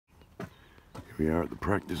We are at the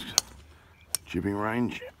practice chipping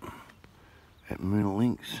range at Moonah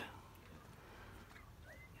Links.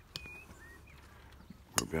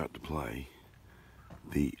 We're about to play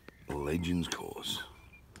the Legends course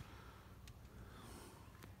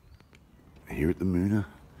here at the Moonah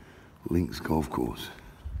Links golf course.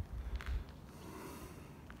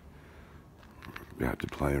 We're about to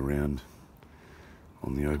play around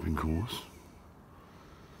on the open course.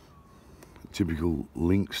 A typical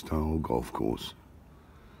link style golf course.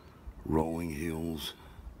 Rolling hills,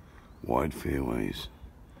 wide fairways,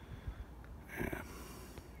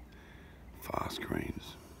 fast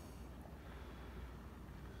greens.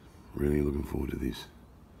 Really looking forward to this.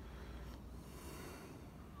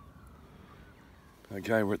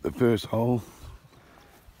 Okay, we're at the first hole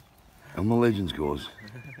on the Legends course.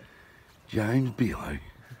 James Belo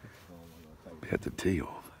about to tee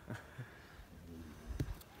off.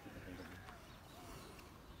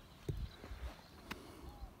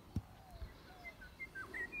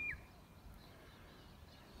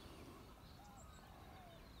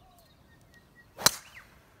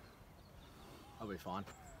 I'll be fine.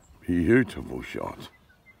 Beautiful shot.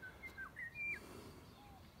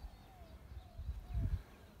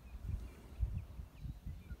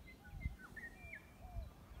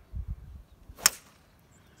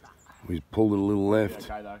 He's pulled it a little left.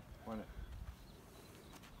 Okay though, won't it?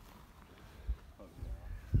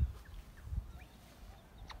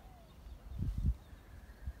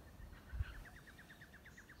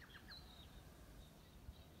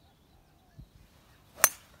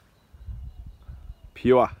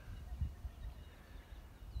 Pure.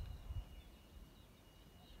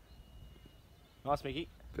 Nice, Mickey.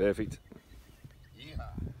 Perfect. Yeah.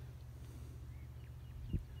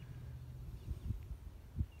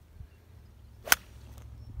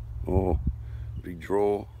 Oh, big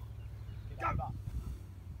draw. Got over.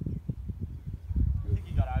 I think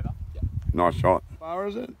he got over. Yep. Nice shot. How far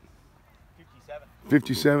is it? 57.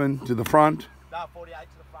 57 to the front. No, 48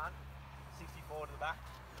 to the front, 64 to the back.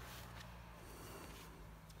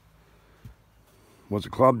 What's the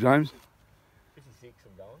club, James? 56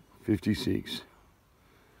 I'm going. 56.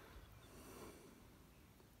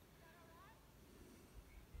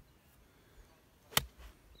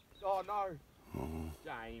 Oh no. Oh.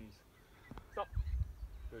 James. Stop.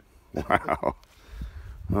 Good. Wow.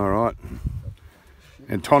 All right.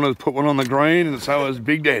 Anton has put one on the green, and so has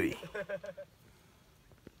Big Daddy.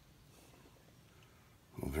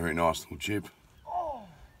 Oh, very nice little chip. Oh.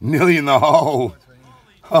 Nearly in the hole.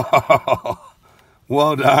 Oh,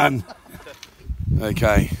 well done.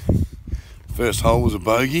 Okay. First hole was a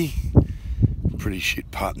bogey. Pretty shit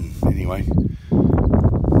putting anyway.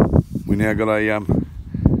 We now got a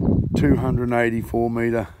 284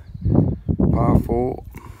 metre par 4.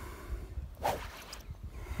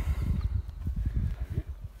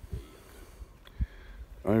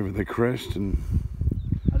 Over the crest and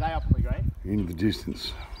Are they up on the green? into the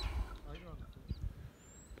distance.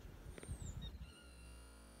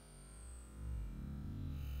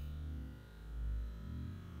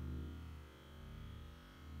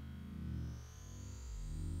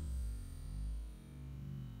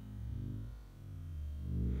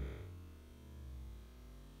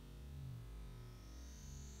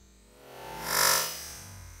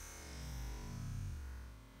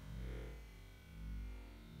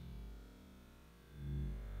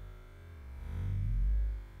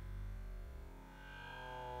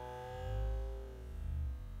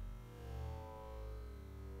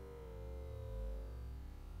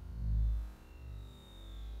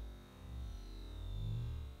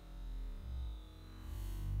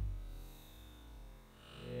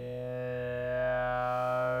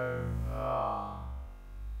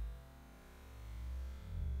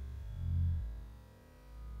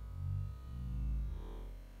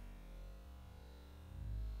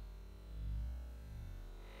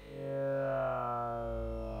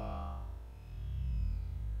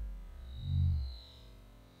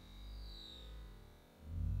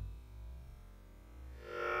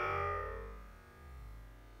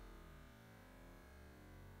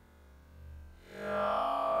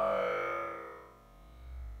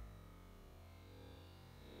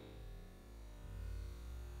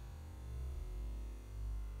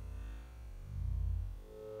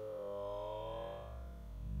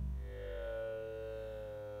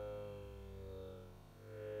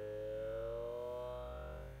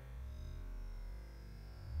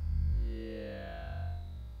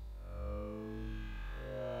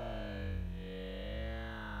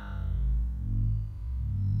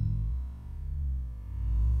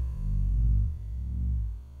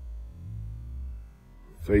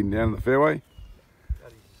 Feeding down the fairway.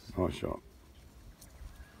 Nice shot.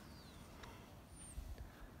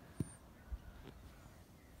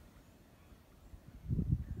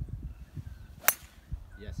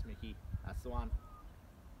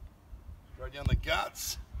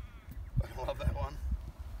 nuts. I love that one.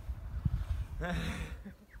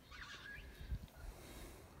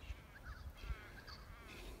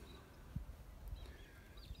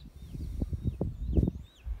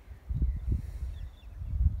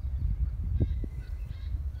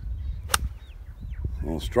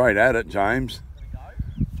 Well, straight at it, James.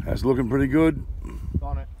 That's looking pretty good.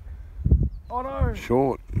 On it. Oh no!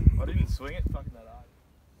 Short. I didn't swing it fucking that hard.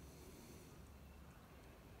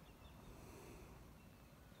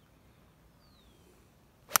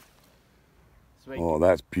 Sweet. Oh,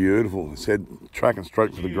 that's beautiful. It's head tracking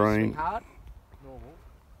straight for the green. Swing hard? Normal.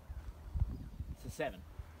 It's a 7.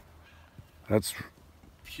 That's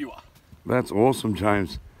Pure. That's awesome,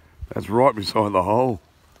 James. That's right beside the hole.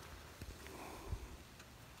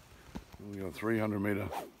 We got a 300 metre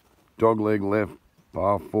dog leg left,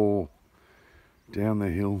 par 4, down the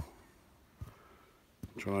hill.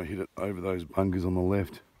 Trying to hit it over those bunkers on the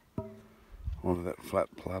left, onto that flat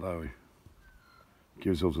plateau.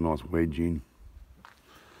 Give ourselves a nice wedge in.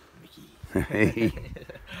 Hey,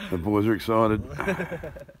 the boys are excited.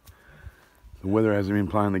 The weather hasn't been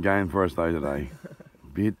playing the game for us though today.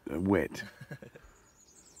 Bit wet.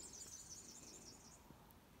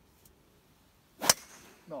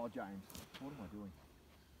 No, James. What am I doing?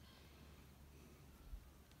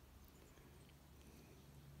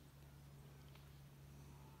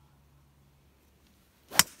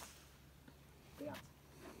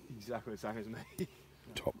 Exactly the same as me.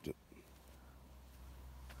 Topped it.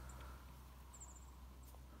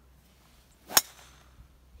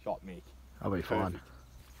 Shot Mick. I'll be fine.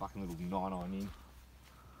 Fucking little 9-iron in.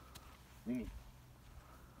 Ringy.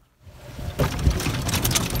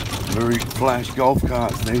 Very flash golf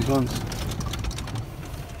carts, these ones.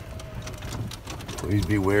 Please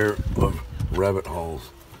beware of rabbit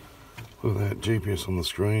holes. Look at that GPS on the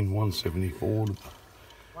screen, 174.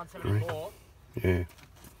 174? Yeah.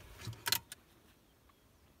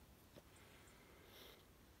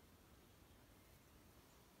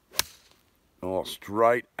 Oh,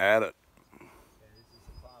 straight at it. Yeah, this is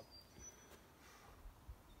a club.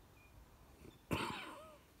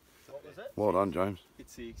 What was it? Well done, James. Hit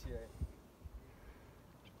 6, yeah.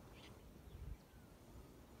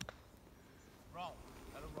 Roll.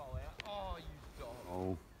 That'll roll out. Oh, you dog.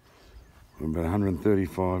 Oh, we're about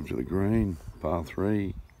 135 to the green, par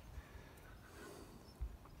 3.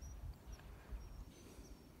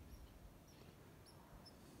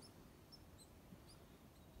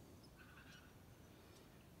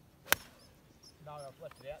 No, I've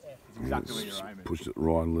left it out there. It's exactly where you're aiming. Pushed it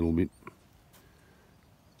right a little bit.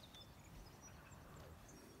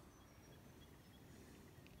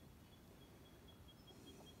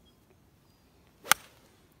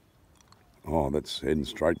 Oh, that's heading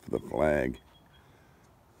straight for the flag.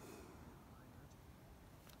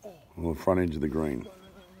 On the front edge of the green.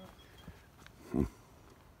 It's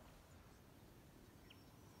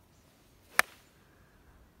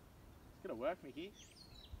gonna work, Mickey.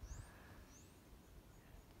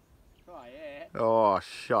 Oh, yeah. Oh,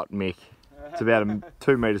 shot, Mick. It's about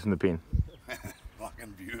 2 metres from the pin.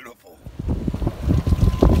 Fucking beautiful.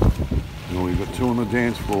 Well, we've got 2 on the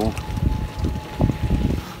dance floor.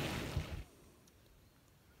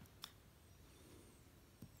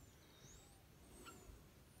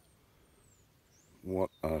 What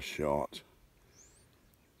a shot.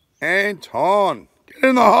 Anton, get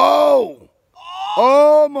in the hole.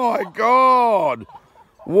 Oh my God.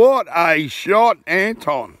 What a shot,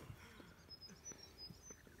 Anton.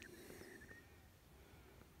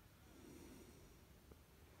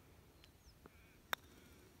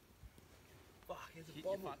 Fuck, there's a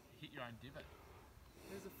bobble. Hit your own divot.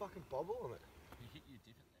 There's a fucking bobble on it. You hit your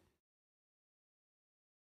divot there.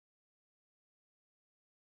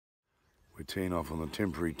 We're teeing off on the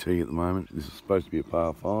temporary tee at the moment. This is supposed to be a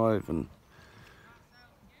par 5 and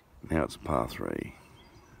now it's a par 3.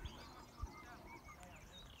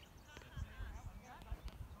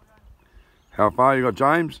 How far you got,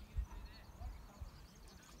 James?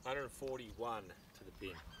 141 to the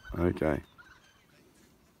pin. Okay.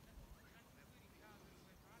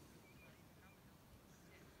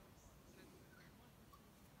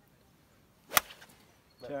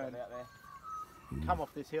 Turn out there. Come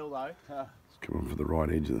off this hill though. It's coming for the right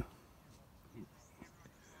edge of the.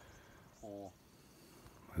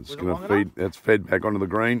 It's going to feed. That's fed back onto the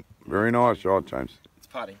green. Very nice shot, James. It's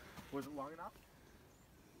putting. Was it long enough?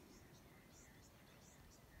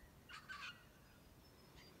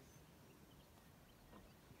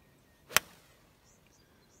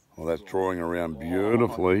 Well, that's drawing around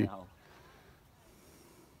beautifully. Oh,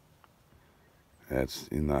 That's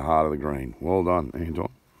in the heart of the green. Well done, Anton.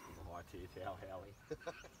 high tier towel, Howie.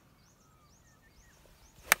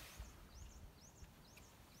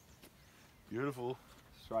 Beautiful.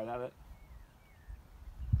 Straight at it.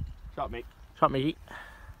 Shot, Mick. Shot, Mickey.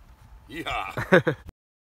 Yeah.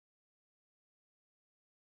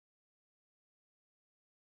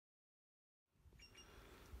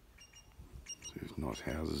 There's nice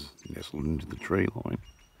houses nestled into the tree line.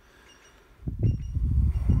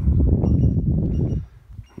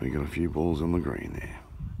 We got a few balls on the green there.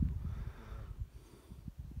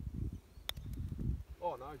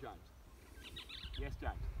 Oh no, James. Yes,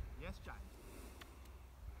 James. Yes, James.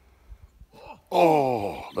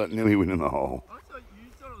 Oh, that nearly went in the hole. I thought you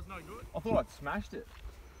thought it was no good. I thought I'd smashed it.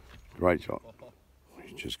 Great shot.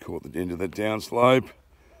 We just caught the end of the downslope.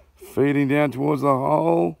 Feeding down towards the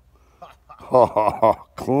hole. Oh,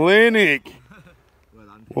 clinic. Well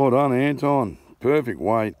done. Well done, Anton. Perfect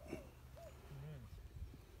weight.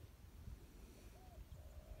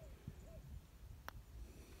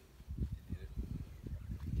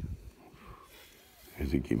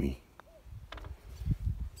 There's a gimme.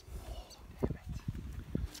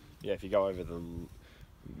 Yeah, if you go over the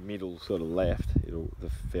middle sort of left, the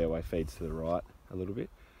fairway feeds to the right a little bit.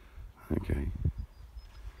 Okay.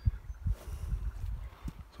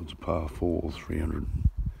 So it's a par 4,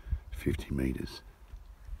 350 metres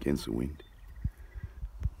against the wind.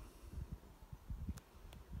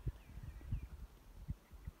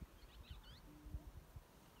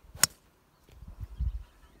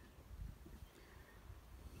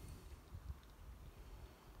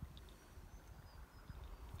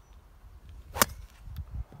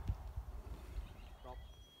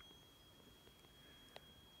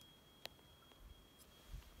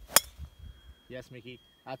 Yes, Mickey.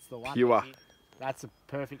 That's the one. Pure. Mickey. That's a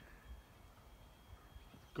perfect,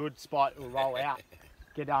 good spot. It'll roll out.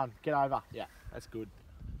 Get down. Get over. Yeah, that's good.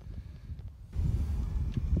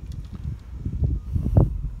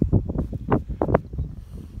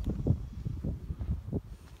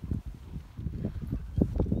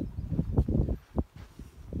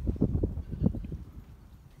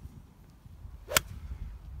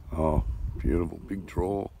 Oh, beautiful. Big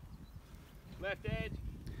draw. Left edge.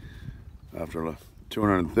 After a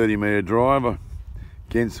 230 metre drive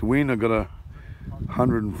against the wind, I got a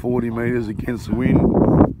 140 metres against the wind.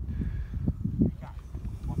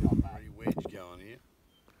 Pretty wedge going here.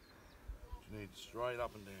 You need straight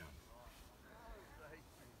up and down.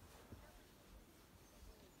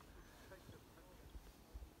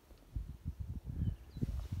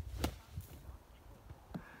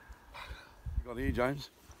 You got here, James?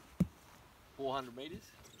 400 metres.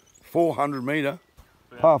 400 metre,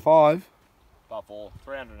 par 5. Par 4,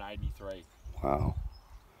 383. Wow.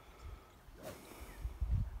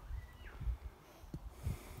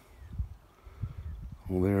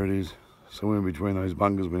 Well, there it is. Somewhere between those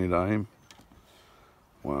bunkers we need to aim.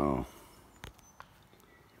 Wow.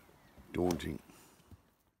 Daunting.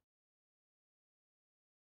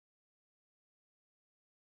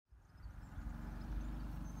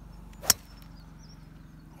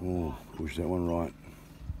 Oh, push that one right.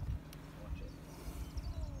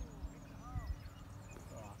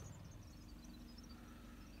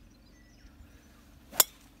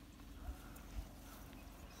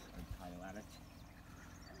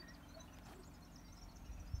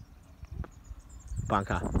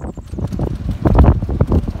 Bunker.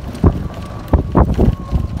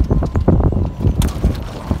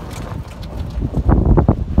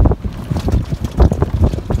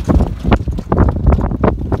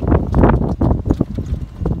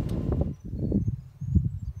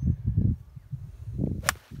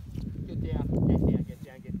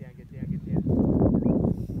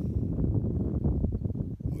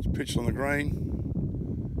 It's pitched on the green.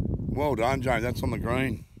 Well done, James. That's on the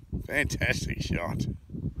green. Fantastic shot.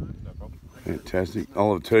 No problem. Fantastic.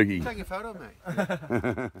 Olive turkey. Take a photo of me.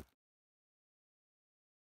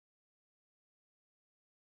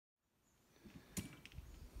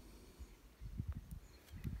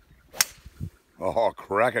 Oh,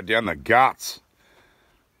 cracker down the guts.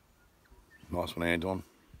 Nice one, Anton.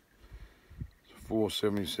 It's a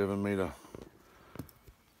 477 metre.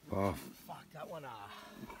 Par. Fuck that one.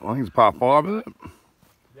 I think it's par 5, is it?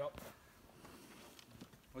 Yep.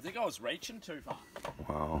 I think I was reaching too far.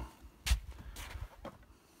 Wow.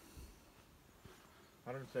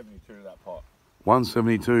 172 to that pot.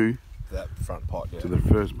 172 To that front pot, yeah. to the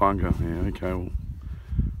first bunker. Yeah, okay, we'll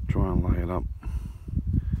try and lay it up.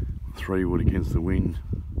 3 wood against the wind.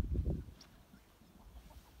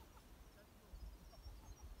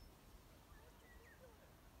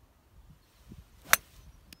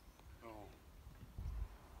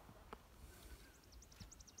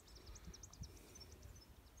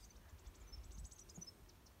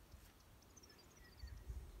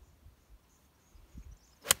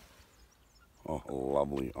 Oh,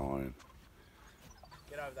 lovely iron.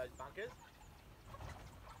 Get over those bunkers.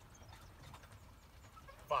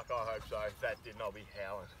 Fuck, I hope so. If that didn't, I'll be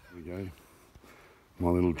howling. There we go. My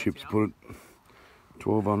little chips put it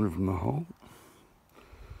 1200 from the hole.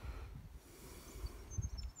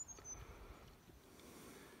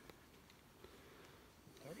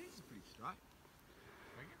 This is pretty straight.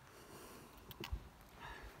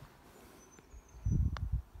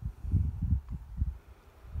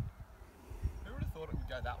 Who would have thought it would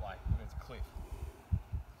go that way when it's a cliff?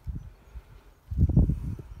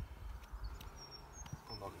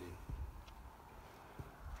 I'll knock it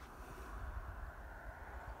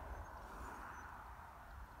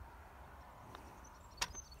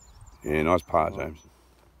in. Yeah, nice par, James.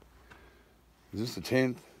 Is this the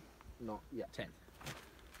 10th? Not, yeah, 10.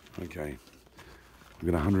 Okay.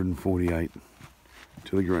 We've got 148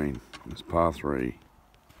 to the green. It's par 3.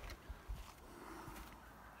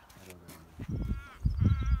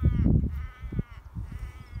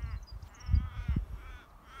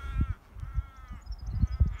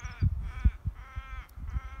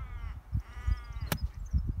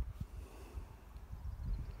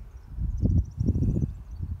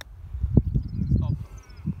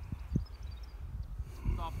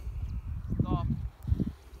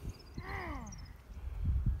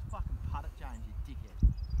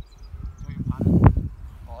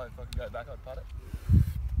 If I could go back, I'd putt it.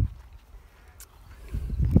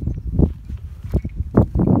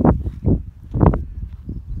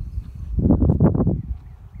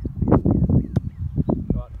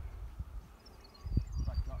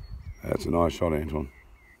 That's a nice shot, Anton.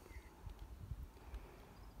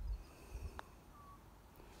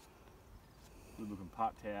 Good looking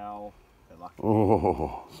putt towel. They're lucky.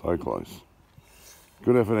 Oh, so close.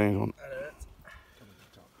 Good effort, Anton. That hurts.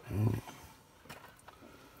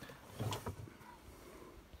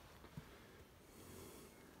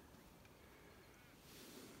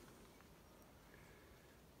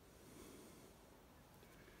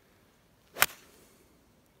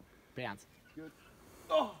 Bounce. Good.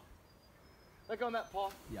 Oh! They go on that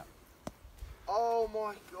pot? Yeah. Oh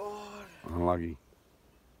my god. Unlucky.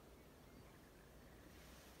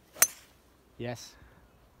 Yes.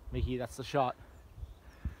 Mickey, that's the shot.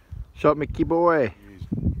 Shot, Mickey boy.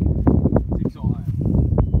 6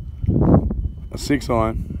 iron. A 6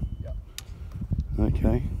 iron? Yep.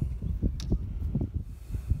 Okay.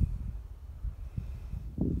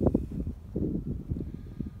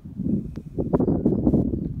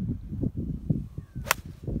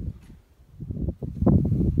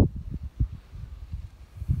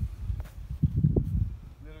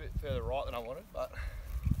 Further right than I wanted, but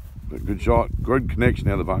Good shot. Good connection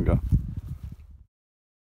out of the bunker.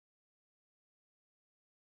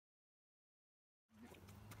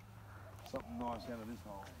 Something nice out of this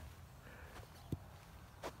hole.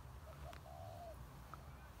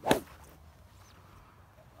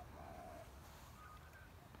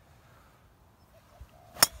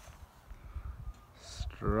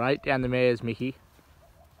 straight down the mares, Mickey.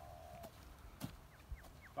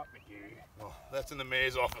 Fuck Mickey. Oh, that's in the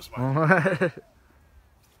mayor's office, mate.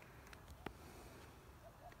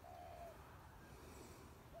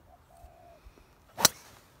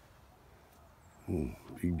 Ooh,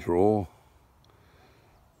 big draw.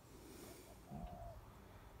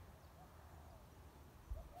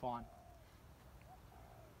 Fine.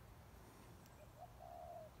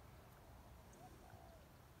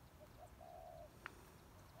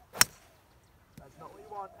 That's not what you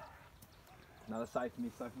want. Another safe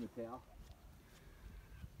miss, soaking the towel.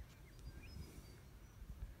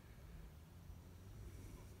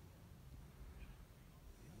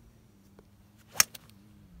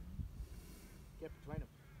 Get between them.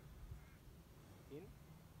 In.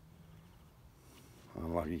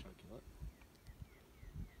 Unlucky.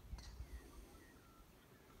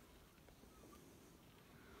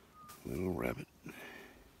 Little rabbit.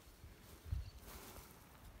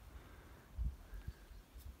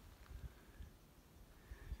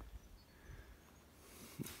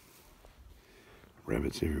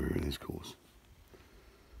 Rabbits everywhere in this course.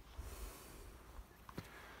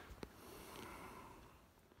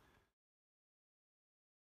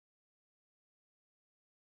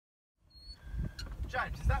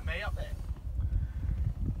 James, is that me up there?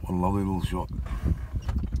 What a lovely little shot.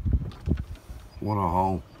 What a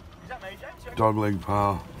hole. Is that me, James? Dog leg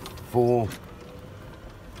par 4.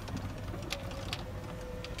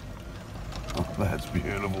 Oh, that's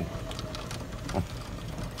beautiful.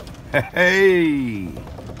 Hey!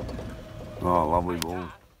 Oh, lovely ball.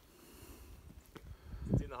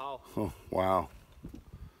 It's in the hole. Oh, wow.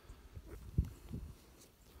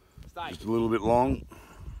 Stay. Just a little bit long.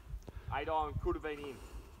 8 iron could have been in.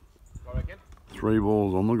 I reckon. 3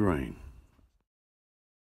 balls on the green.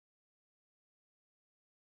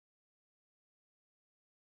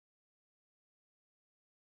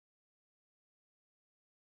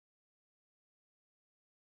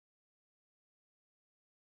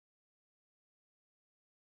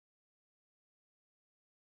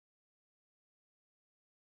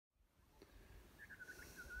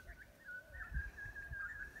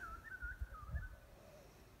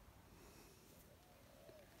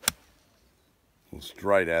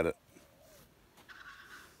 Straight at it.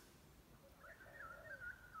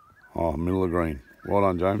 Oh, middle of green. Well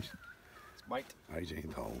done, James. It's mate.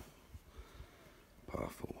 18th hole. Par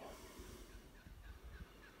 4.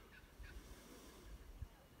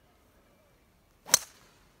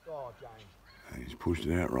 Oh, James. And he's pushed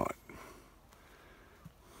it out right.